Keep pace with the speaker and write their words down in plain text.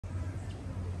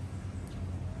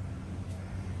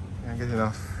Can't get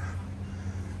enough.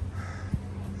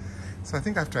 So I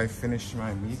think after I finish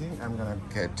my meeting, I'm gonna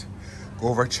go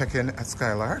over check-in at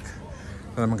Skylark.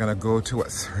 Then I'm gonna go to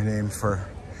what's her name for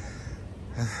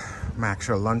my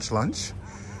actual lunch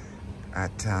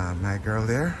at Negril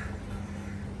there.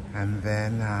 And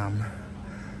then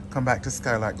come back to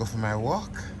Skylark, go for my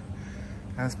walk,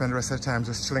 and spend the rest of the time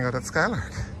just chilling out at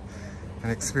Skylark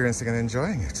and experiencing and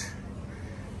enjoying it.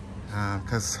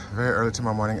 Because very early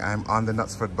tomorrow morning, I'm on the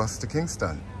Knutsford bus to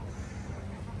Kingston.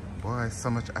 Boy, so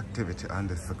much activity on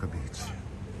this sucker beach.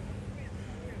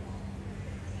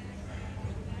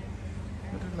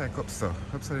 What do you like up so?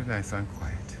 Up so nice and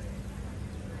quiet.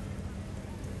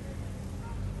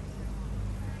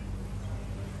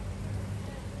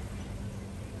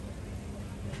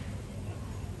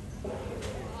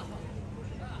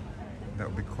 That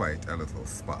would be quite a little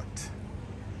spot.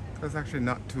 It's actually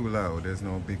not too loud. There's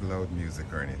no big loud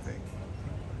music or anything.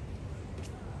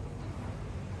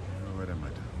 Where am I?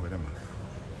 Where am I?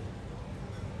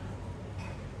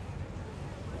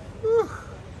 Whew.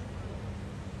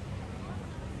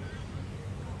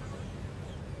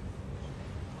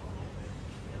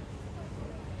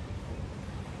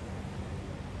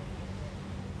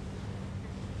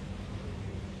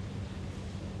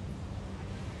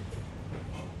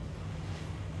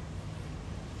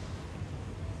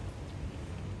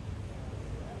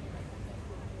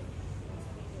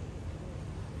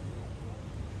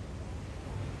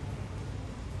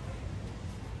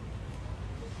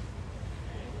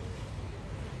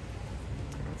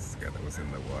 That was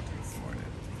in the water this morning.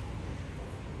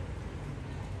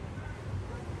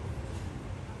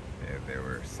 Yeah, they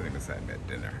were sitting beside me at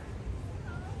dinner.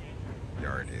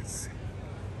 Here it is.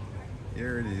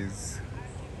 Here it is.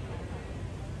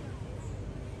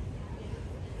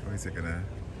 Oh, is it gonna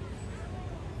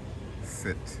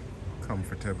sit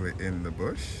comfortably in the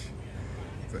bush?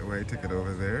 Is that why you took it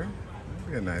over there?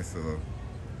 That'd be a nice little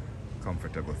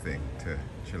comfortable thing to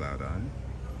chill out on.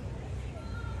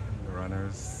 The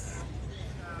runners.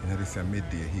 You know, this is a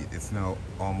midday heat. It's now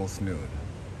almost noon.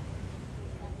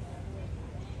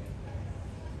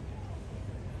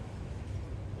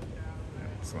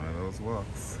 It's one of those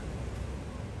walks.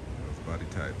 Those body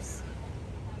types.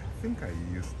 I think I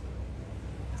used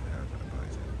to have that body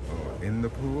type. Oh, in the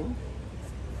pool?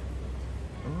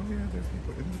 Oh yeah, there's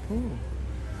people in the pool.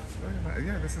 Oh,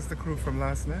 yeah, this is the crew from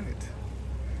last night.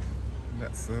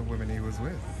 That's the women he was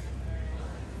with.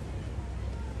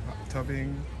 Hot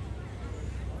tubbing.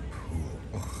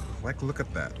 Oh, like, look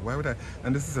at that. Why would I?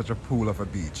 And this is such a pool of a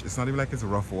beach. It's not even like it's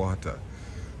rough water.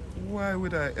 Why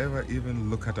would I ever even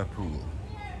look at a pool?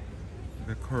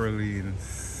 The coralline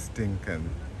stink and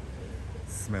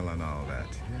smell and all that.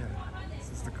 Yeah,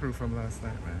 this is the crew from last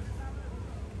night, man.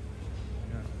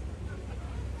 Yeah.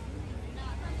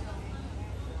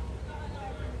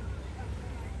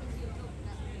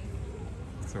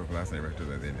 So last night, I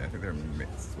think they're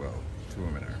mixed. Well, two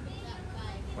women are.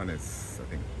 One is, I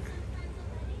think,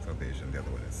 South Asian, the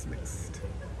other one is mixed.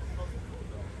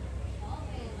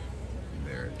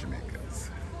 They're Jamaicans.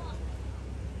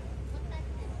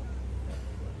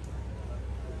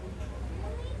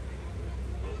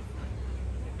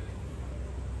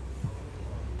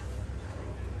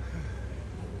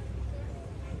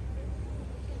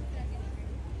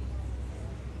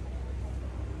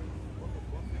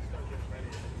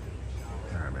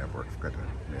 I may have work for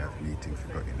may have meeting for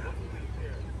going now.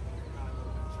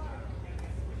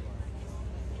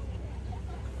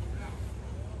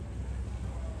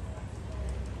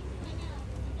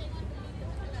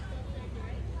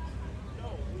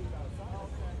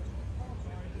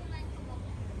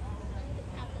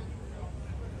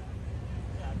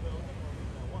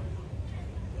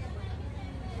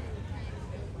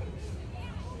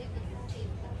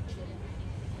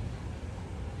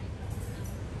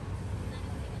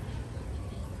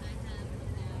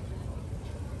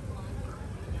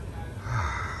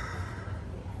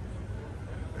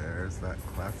 That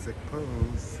classic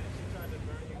pose.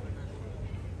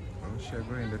 Oh, she'll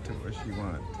go into what she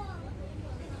wants.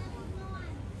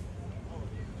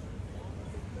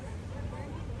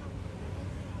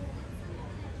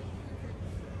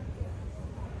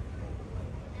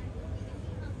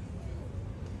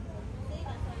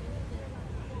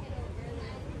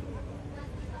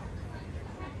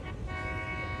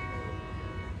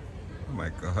 Oh my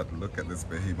God, look at this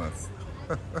behemoth.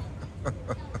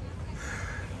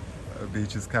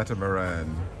 Beach's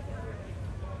catamaran.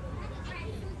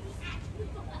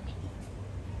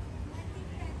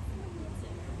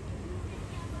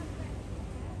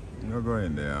 No go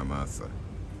in there, massa.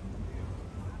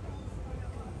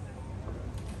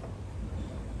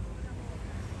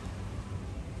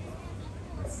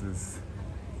 This is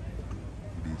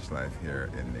beach life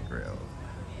here in Negril.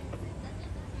 Let me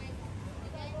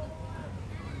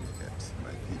get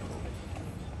my people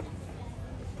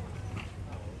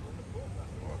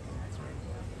walking through.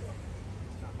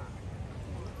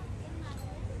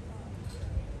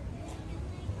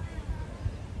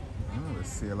 Oh, the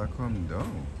sailor come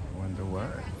down. I wonder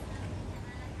why.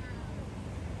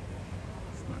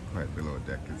 It's not quite below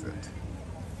deck, is it?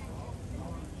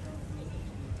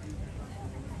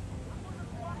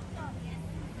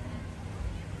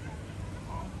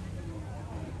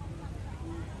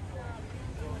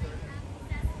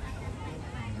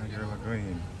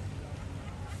 Green.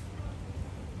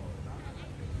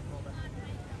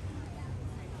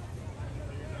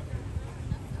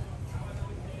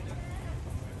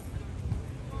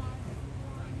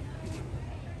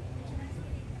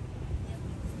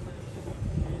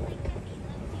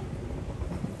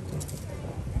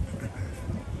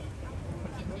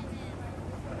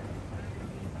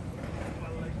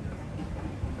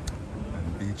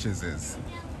 And beaches is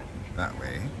that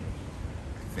way,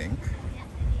 I think.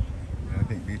 I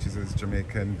think Beaches is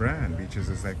Jamaican brand. Beaches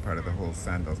is like part of the whole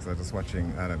Sandals. Because I was just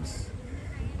watching Adam's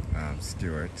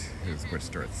Stewart, who's Coach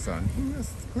Stewart's son, who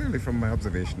is clearly, from my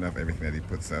observation of everything that he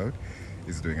puts out,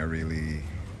 is doing a really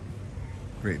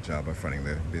great job of running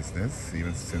the business,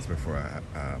 even since before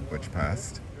Butch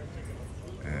passed,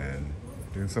 and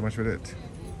doing so much with it.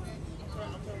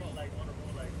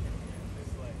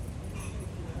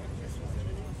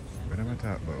 What am I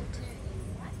talking about?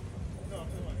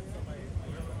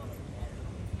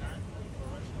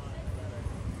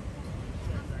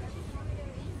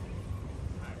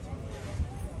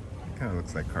 Kind of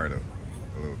looks like Cardo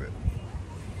a little bit.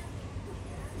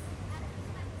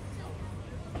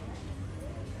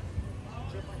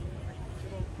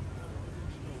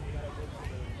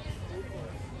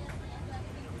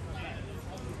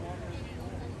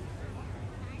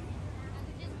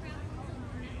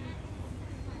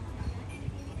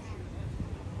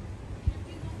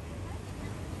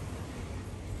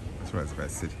 That's right, if I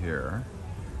sit here,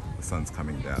 the sun's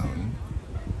coming down.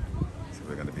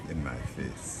 They're going to be in my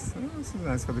face. Oh, this is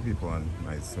nice for the people on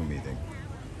my Zoom meeting.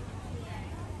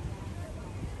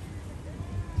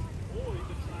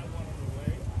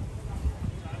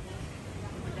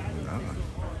 Ah.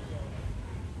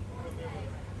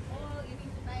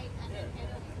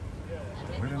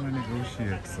 Where do I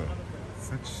negotiate? So,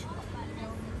 such.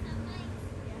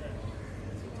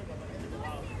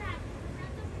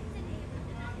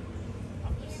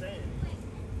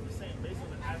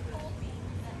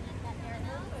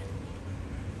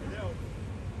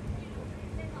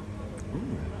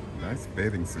 Nice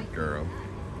bathing suit, girl.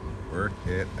 Work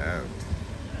it out.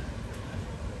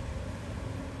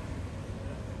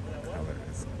 Color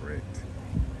is great.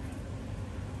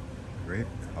 Great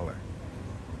color.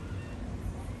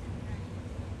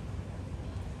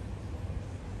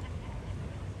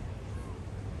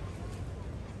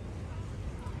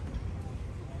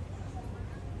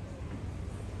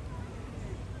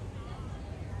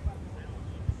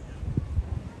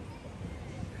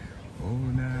 Oh,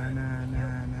 na na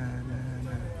na na.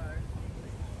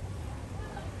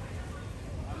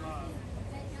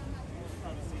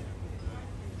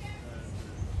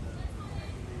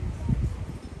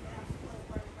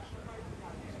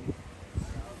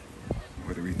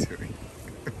 What are we doing?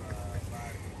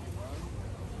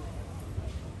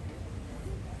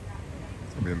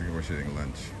 So we're negotiating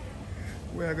lunch.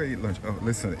 Where I gotta eat lunch? Oh,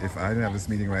 listen, if I didn't have this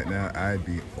meeting right now, I'd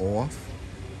be off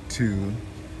to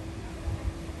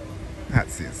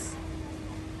Patsy's.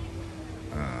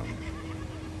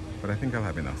 But I think I'll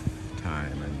have enough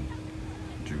time and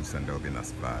juice, and there'll be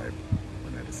enough vibe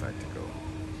when I decide to go.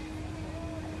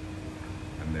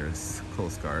 And there's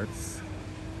Coast Guards.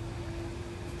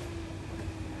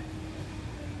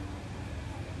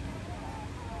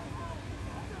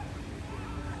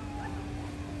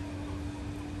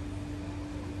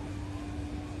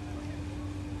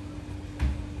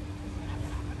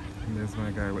 And there's my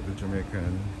guy with the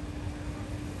Jamaican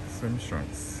swim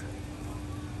trunks.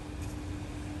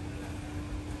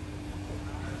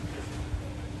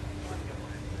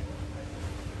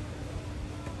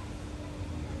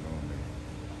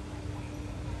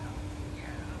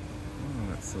 Oh,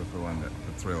 that's the one, that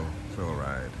the thrill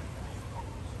ride.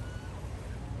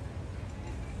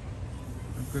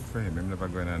 Good for him. I'm never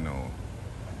going to know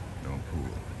pool.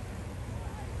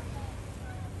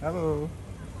 Hello.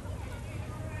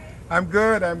 I'm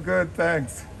good,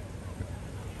 thanks.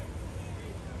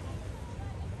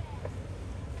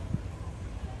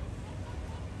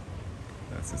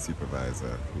 That's the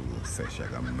supervisor who said she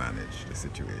had to manage the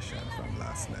situation from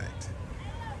last night.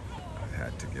 I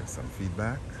had to give some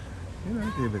feedback. You know,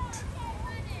 I gave it.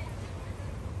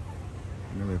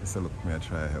 You know, if I look, may I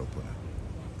try to help her.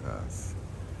 Because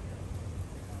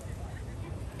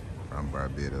from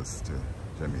Barbados to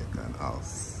Jamaica and all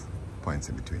points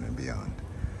in between and beyond,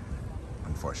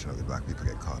 unfortunately, black people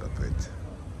get caught up with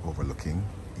overlooking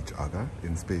each other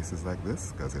in spaces like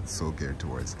this because it's so geared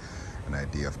towards an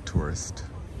idea of tourist,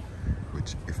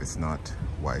 which if it's not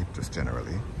white, just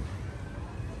generally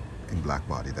in black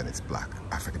body, then it's black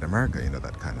African American, you know,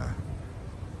 that kind of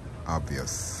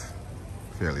obvious,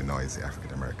 fairly noisy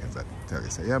African Americans that tell you,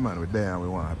 say, yeah man, we're there and we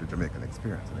want to have the Jamaican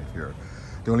experience. And if you're,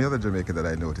 the only other Jamaican that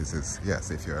I notice is,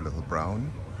 yes, if you're a little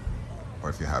brown or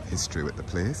if you have history with the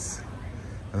place.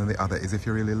 And then the other is if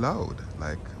you're really loud.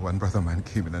 Like one brother man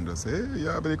came in and just say, hey,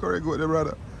 yeah, but you correct good,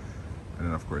 brother. And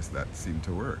then of course that seemed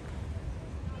to work.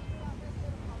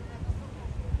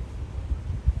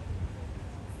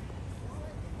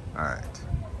 All right,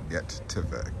 get to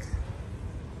work.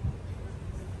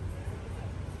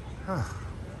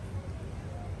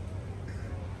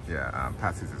 Yeah,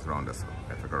 Patsy's is around us.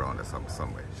 I think around us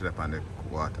somewhere. She's up on the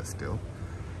water still.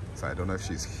 So I don't know if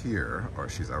she's here or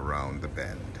she's around the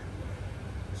bend.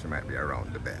 She might be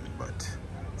around the bend, but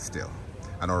still.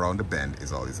 And around the bend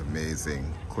is all these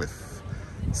amazing cliff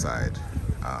side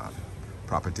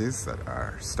properties that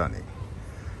are stunning.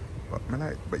 But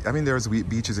I mean, there's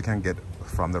beaches you can get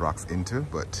from the rocks into,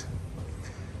 but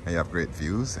and you have great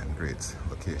views and great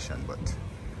location, but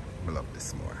I love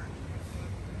this more.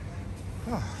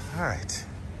 Oh, all right.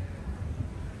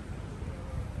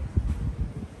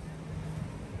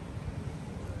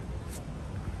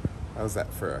 How's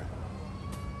that for?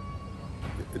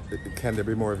 Can there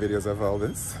be more videos of all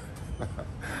this?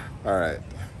 All right.